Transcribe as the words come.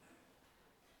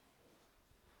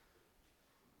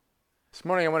This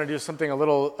morning I want to do something a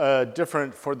little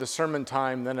different for the sermon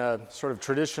time than a sort of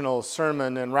traditional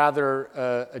sermon, and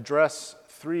rather address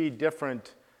three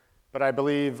different, but I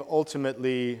believe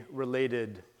ultimately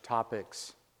related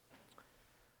topics.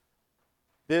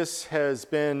 This has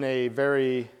been a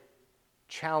very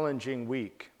challenging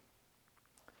week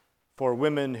for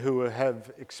women who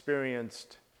have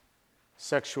experienced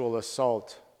sexual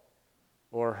assault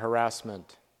or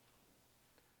harassment.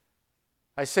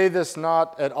 I say this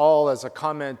not at all as a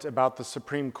comment about the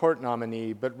Supreme Court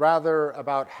nominee, but rather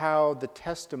about how the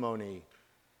testimony,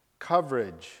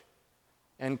 coverage,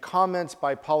 and comments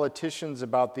by politicians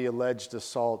about the alleged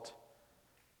assault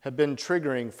have been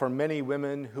triggering for many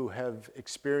women who have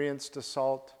experienced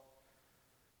assault,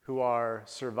 who are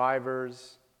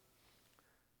survivors,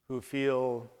 who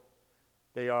feel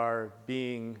they are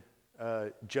being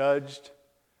judged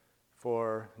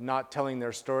for not telling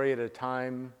their story at a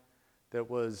time that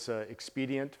was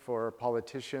expedient for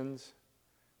politicians.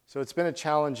 So it's been a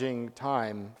challenging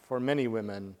time for many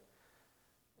women,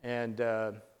 and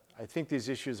I think these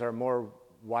issues are more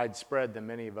widespread than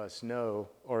many of us know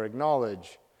or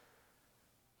acknowledge.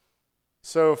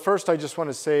 So first, I just want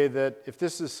to say that if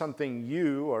this is something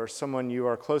you or someone you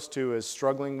are close to is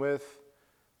struggling with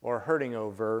or hurting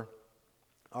over,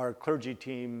 our clergy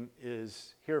team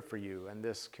is here for you, and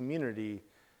this community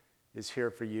is here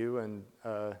for you, and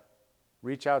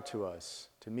reach out to us,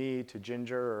 to me, to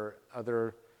Ginger, or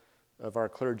other of our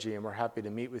clergy, and we're happy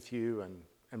to meet with you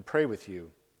and pray with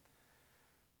you.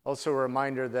 Also a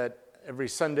reminder that every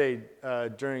Sunday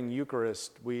during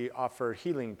Eucharist, we offer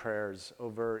healing prayers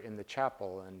over in the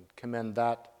chapel and commend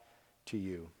that to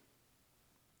you.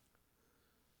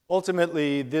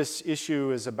 Ultimately, this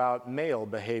issue is about male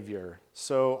behavior,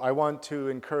 so I want to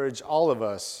encourage all of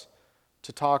us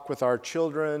to talk with our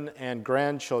children and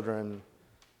grandchildren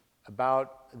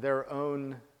about their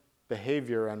own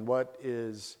behavior and what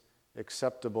is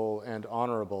acceptable and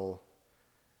honorable,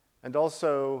 and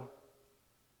also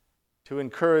to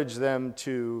encourage them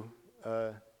to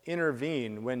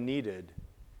intervene when needed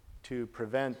to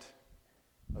prevent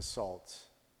assaults,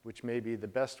 which may be the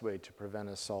best way to prevent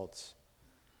assaults.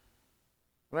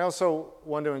 And I also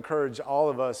want to encourage all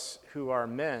of us who are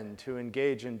men to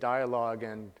engage in dialogue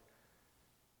and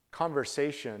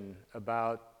conversation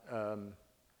about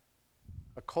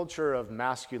a culture of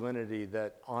masculinity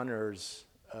that honors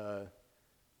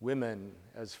women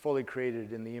as fully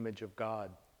created in the image of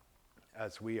God,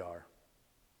 as we are.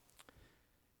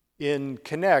 In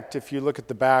Connect, if you look at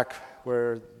the back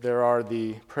where there are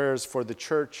the prayers for the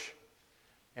church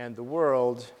and the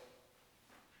world,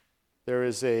 there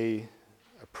is a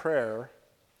prayer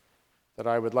that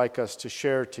I would like us to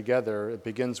share together. It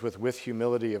begins with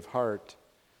humility of heart.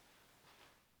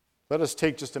 Let us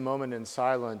take just a moment in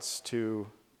silence to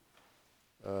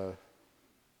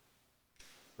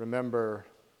remember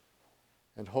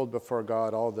and hold before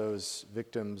God all those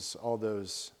victims, all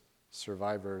those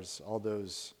survivors, all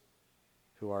those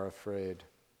who are afraid.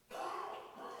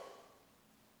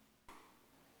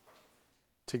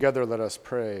 Together let us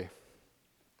pray.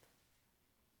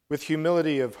 With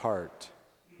humility of heart,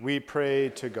 we pray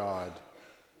to God,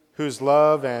 whose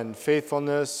love and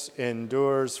faithfulness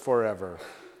endures forever.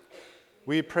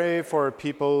 We pray for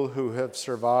people who have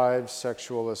survived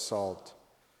sexual assault,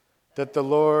 that the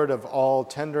Lord of all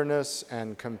tenderness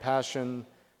and compassion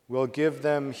will give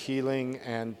them healing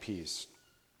and peace.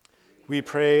 We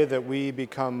pray that we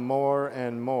become more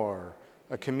and more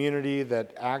a community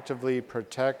that actively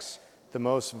protects the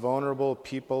most vulnerable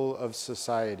people of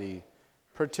society,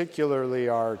 particularly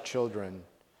our children.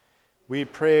 We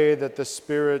pray that the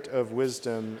Spirit of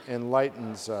wisdom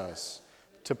enlightens us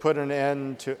to put an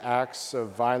end to acts of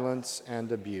violence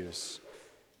and abuse,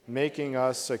 making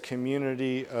us a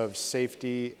community of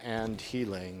safety and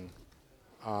healing.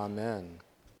 Amen.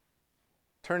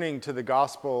 Turning to the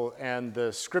gospel and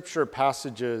the scripture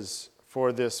passages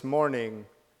for this morning,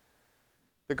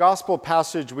 the gospel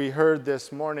passage we heard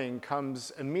this morning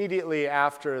comes immediately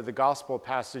after the gospel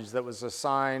passage that was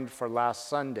assigned for last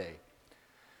Sunday.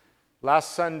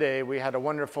 Last Sunday, we had a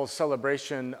wonderful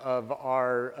celebration of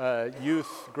our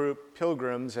youth group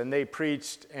pilgrims, and they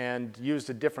preached and used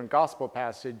a different gospel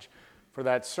passage for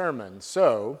that sermon.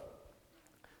 So,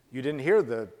 you didn't hear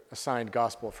the assigned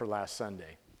gospel for last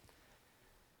Sunday.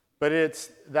 But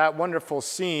it's that wonderful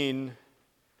scene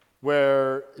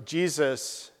where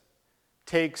Jesus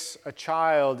takes a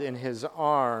child in his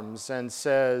arms and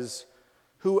says,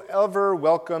 "Whoever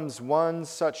welcomes one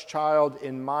such child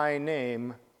in my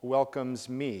name welcomes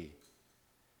me.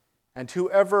 And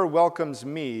whoever welcomes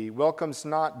me welcomes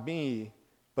not me,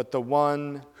 but the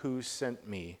one who sent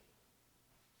me."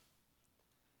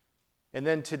 And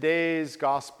then today's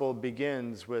gospel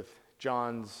begins with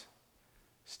John's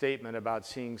statement about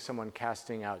seeing someone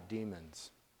casting out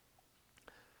demons.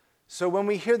 So when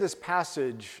we hear this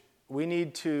passage, we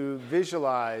need to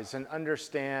visualize and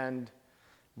understand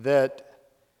that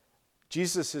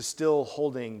Jesus is still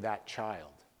holding that child.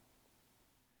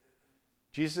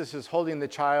 Jesus is holding the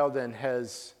child and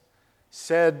has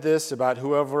said this about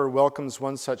whoever welcomes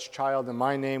one such child in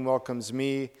my name welcomes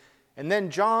me. And then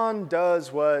John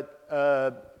does what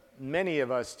many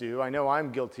of us do. I know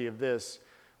I'm guilty of this,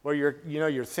 where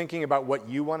you're thinking about what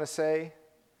you want to say.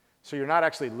 So you're not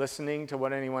actually listening to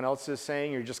what anyone else is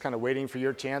saying. You're just kind of waiting for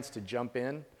your chance to jump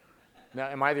in. Now,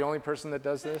 am I the only person that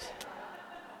does this?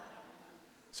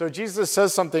 So Jesus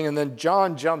says something, and then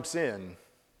John jumps in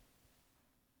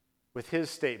with his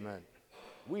statement.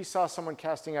 We saw someone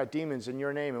casting out demons in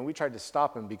your name, and we tried to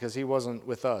stop him because he wasn't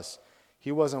with us.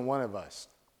 He wasn't one of us.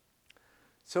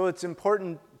 So it's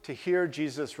important to hear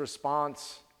Jesus'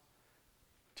 response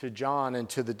to John and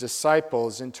to the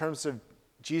disciples in terms of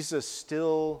Jesus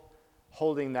still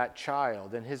holding that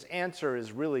child. And his answer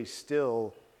is really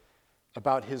still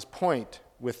about his point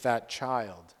with that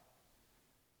child.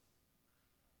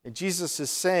 And Jesus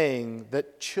is saying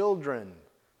that children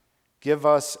give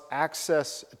us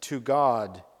access to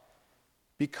God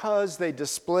because they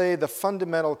display the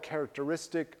fundamental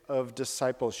characteristic of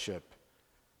discipleship: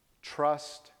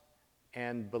 trust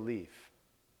and belief.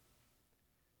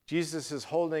 Jesus is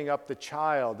holding up the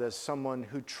child as someone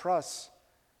who trusts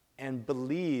and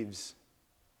believes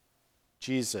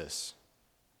Jesus,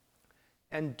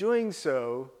 and doing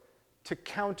so to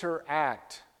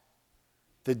counteract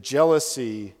the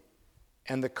jealousy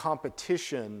and the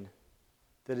competition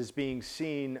that is being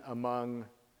seen among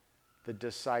the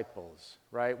disciples,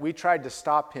 right? We tried to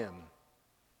stop him.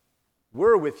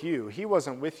 We're with you. He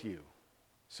wasn't with you.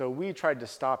 So we tried to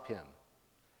stop him.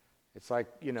 It's like,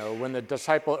 when the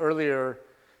disciple earlier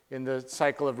in the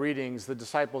cycle of readings, the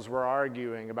disciples were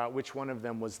arguing about which one of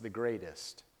them was the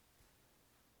greatest.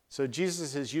 So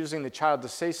Jesus is using the child to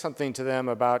say something to them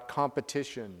about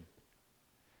competition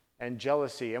and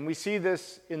jealousy. And we see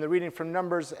this in the reading from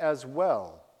Numbers as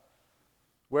well,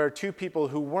 where two people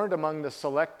who weren't among the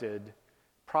selected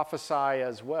prophesy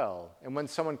as well. And when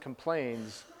someone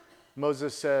complains,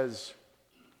 Moses says,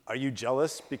 "Are you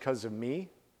jealous because of me?"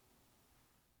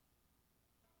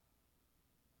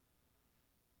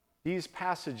 These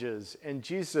passages, and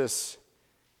Jesus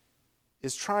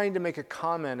is trying to make a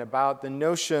comment about the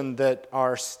notion that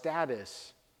our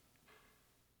status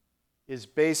is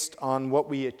based on what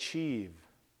we achieve,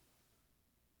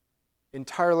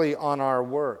 entirely on our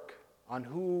work,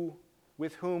 on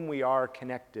with whom we are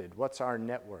connected. What's our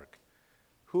network?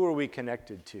 Who are we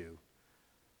connected to?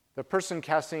 The person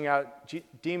casting out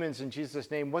demons in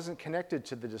Jesus' name wasn't connected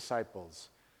to the disciples.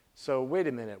 So wait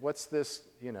a minute, what's this?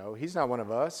 He's not one of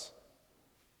us.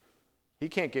 He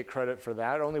can't get credit for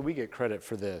that. Only we get credit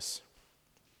for this.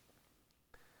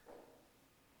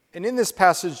 And in this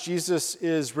passage, Jesus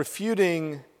is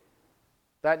refuting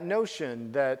that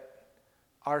notion that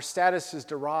our status is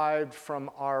derived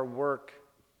from our work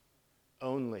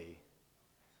only.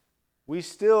 We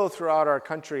still, throughout our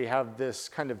country, have this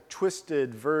kind of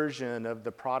twisted version of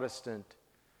the Protestant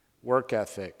work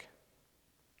ethic.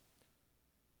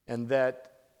 And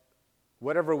that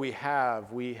whatever we have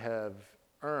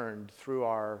earned through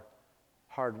our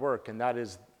hard work, and that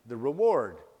is the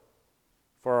reward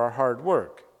for our hard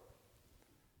work.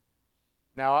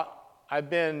 Now, I've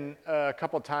been a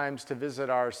couple times to visit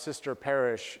our sister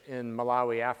parish in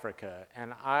Malawi, Africa,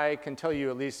 and I can tell you,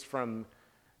 at least from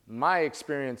my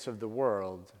experience of the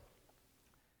world,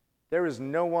 there is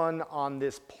no one on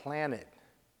this planet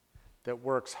that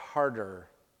works harder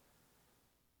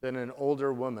than an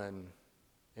older woman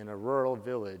in a rural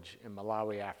village in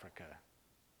Malawi, Africa.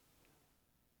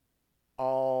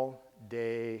 All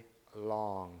day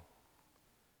long.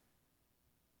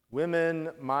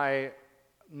 Women my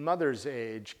mother's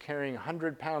age carrying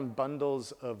 100-pound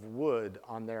bundles of wood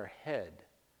on their head,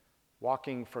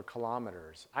 walking for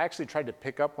kilometers. I actually tried to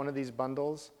pick up one of these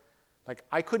bundles.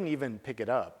 I couldn't even pick it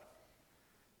up.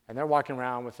 And they're walking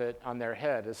around with it on their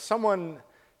head. As someone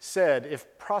said,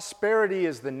 if prosperity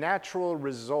is the natural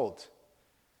result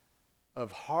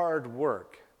of hard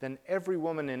work, then every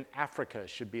woman in Africa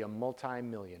should be a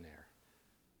multi-millionaire.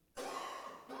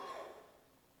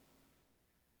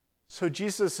 So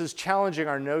Jesus is challenging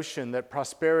our notion that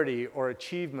prosperity or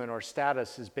achievement or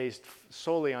status is based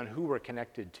solely on who we're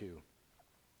connected to,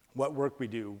 what work we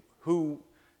do,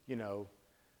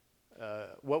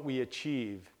 what we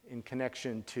achieve in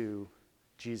connection to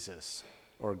Jesus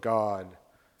or God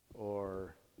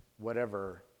or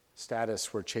whatever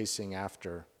status we're chasing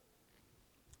after.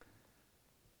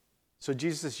 So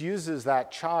Jesus uses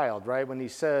that child, right? When he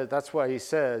says, that's why he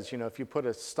says, if you put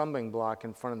a stumbling block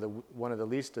in front of one of the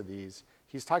least of these,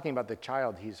 he's talking about the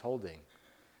child he's holding.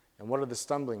 And what are the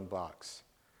stumbling blocks?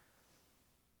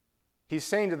 He's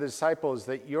saying to the disciples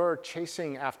that you're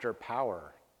chasing after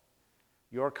power.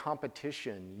 Your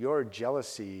competition, your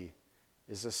jealousy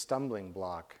is a stumbling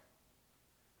block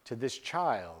to this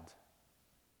child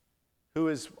who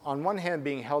is, on one hand,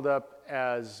 being held up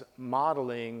as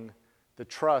modeling the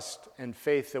trust and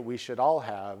faith that we should all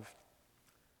have,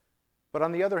 but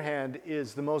on the other hand,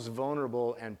 is the most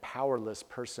vulnerable and powerless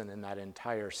person in that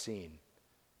entire scene.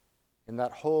 In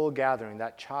that whole gathering,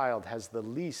 that child has the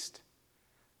least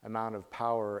amount of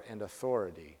power and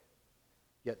authority,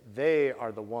 yet they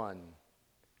are the one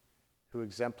who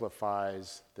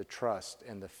exemplifies the trust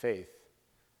and the faith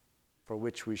for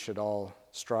which we should all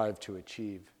strive to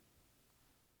achieve.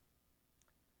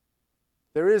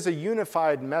 There is a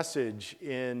unified message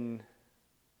in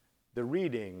the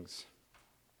readings,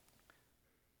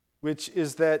 which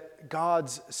is that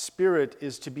God's Spirit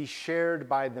is to be shared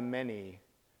by the many,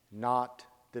 not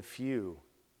the few.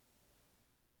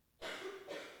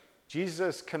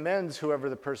 Jesus commends whoever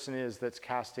the person is that's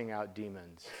casting out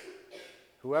demons.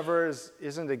 Whoever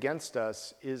isn't against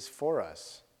us is for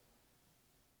us.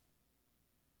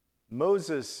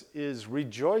 Moses is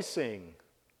rejoicing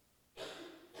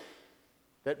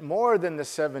that more than the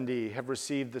 70 have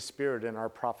received the Spirit and are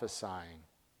prophesying.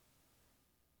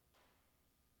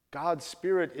 God's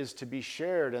Spirit is to be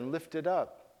shared and lifted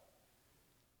up.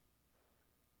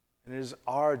 And it is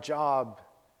our job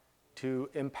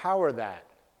to empower that,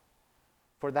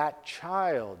 for that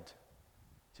child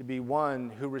to be one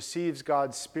who receives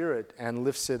God's Spirit and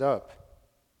lifts it up.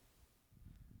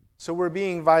 So we're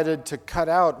being invited to cut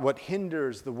out what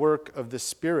hinders the work of the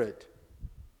Spirit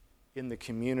in the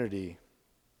community,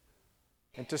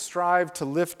 and to strive to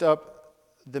lift up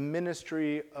the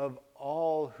ministry of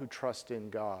all who trust in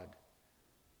God,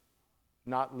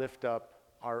 not lift up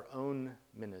our own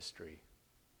ministry.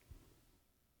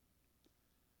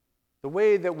 The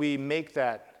way that we make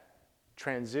that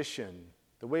transition,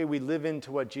 the way we live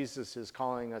into what Jesus is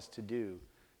calling us to do,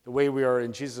 the way we are,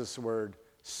 in Jesus' word,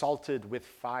 salted with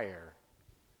fire,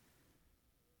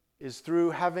 is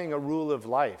through having a rule of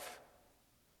life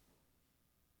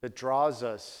that draws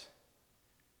us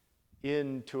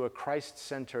into a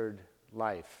Christ-centered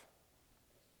life.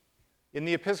 In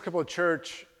the Episcopal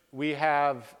Church, we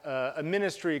have a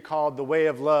ministry called the Way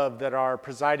of Love that our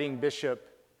presiding bishop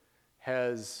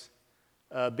has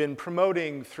been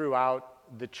promoting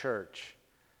throughout the church.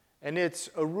 And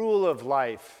it's a rule of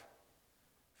life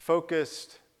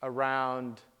focused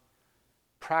around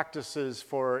practices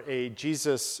for a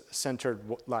Jesus-centered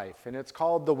life. And it's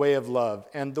called the Way of Love.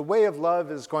 And the Way of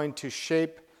Love is going to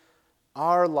shape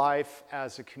our life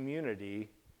as a community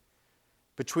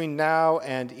between now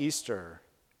and Easter.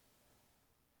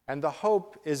 And the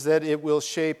hope is that it will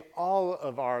shape all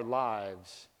of our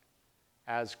lives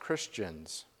as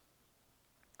Christians.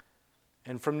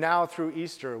 And from now through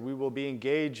Easter, we will be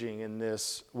engaging in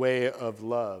this way of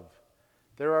love.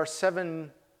 There are 7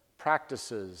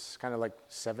 practices, kind of like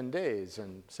 7 days,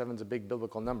 and 7's a big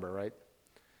biblical number, right?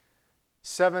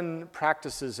 7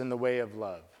 practices in the way of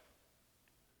love.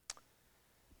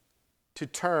 To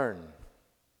turn,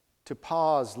 to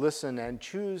pause, listen, and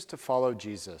choose to follow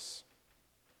Jesus.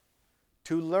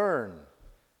 To learn,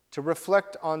 to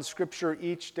reflect on Scripture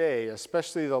each day,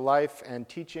 especially the life and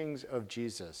teachings of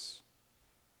Jesus.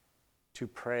 To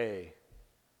pray,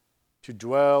 to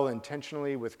dwell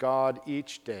intentionally with God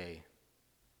each day.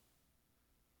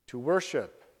 To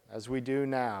worship, as we do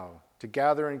now, to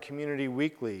gather in community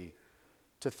weekly,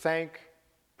 to thank,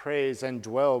 praise, and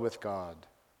dwell with God.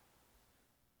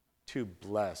 To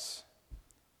bless,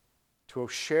 to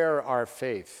share our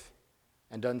faith,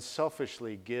 and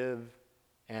unselfishly give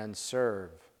and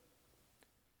serve.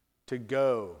 To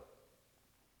go,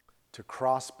 to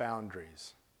cross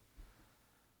boundaries.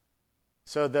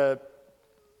 So the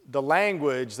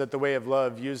language that the Way of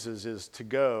Love uses is to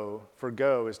go, for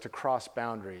go is to cross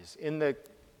boundaries. In the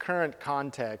current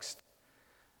context,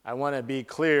 I want to be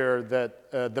clear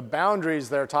that the boundaries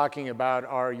they're talking about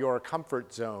are your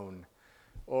comfort zone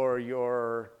or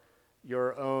your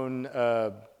own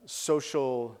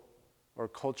social or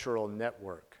cultural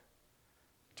network.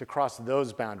 To cross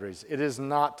those boundaries. It is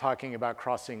not talking about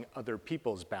crossing other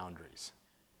people's boundaries.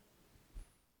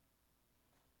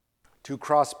 To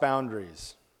cross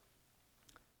boundaries.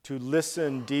 To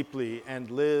listen deeply and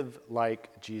live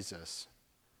like Jesus.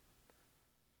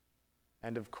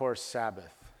 And of course,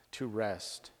 Sabbath, to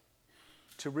rest,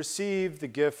 to receive the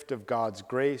gift of God's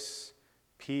grace,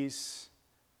 peace,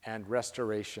 and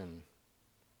restoration.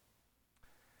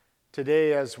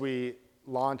 Today, as we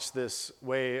launch this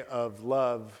way of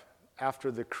love,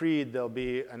 after the creed, there'll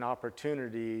be an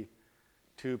opportunity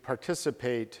to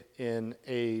participate in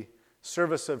a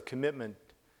service of commitment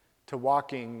to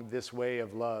walking this way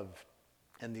of love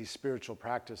and these spiritual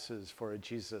practices for a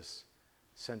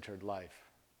Jesus-centered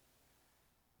life.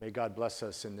 May God bless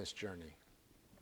us in this journey.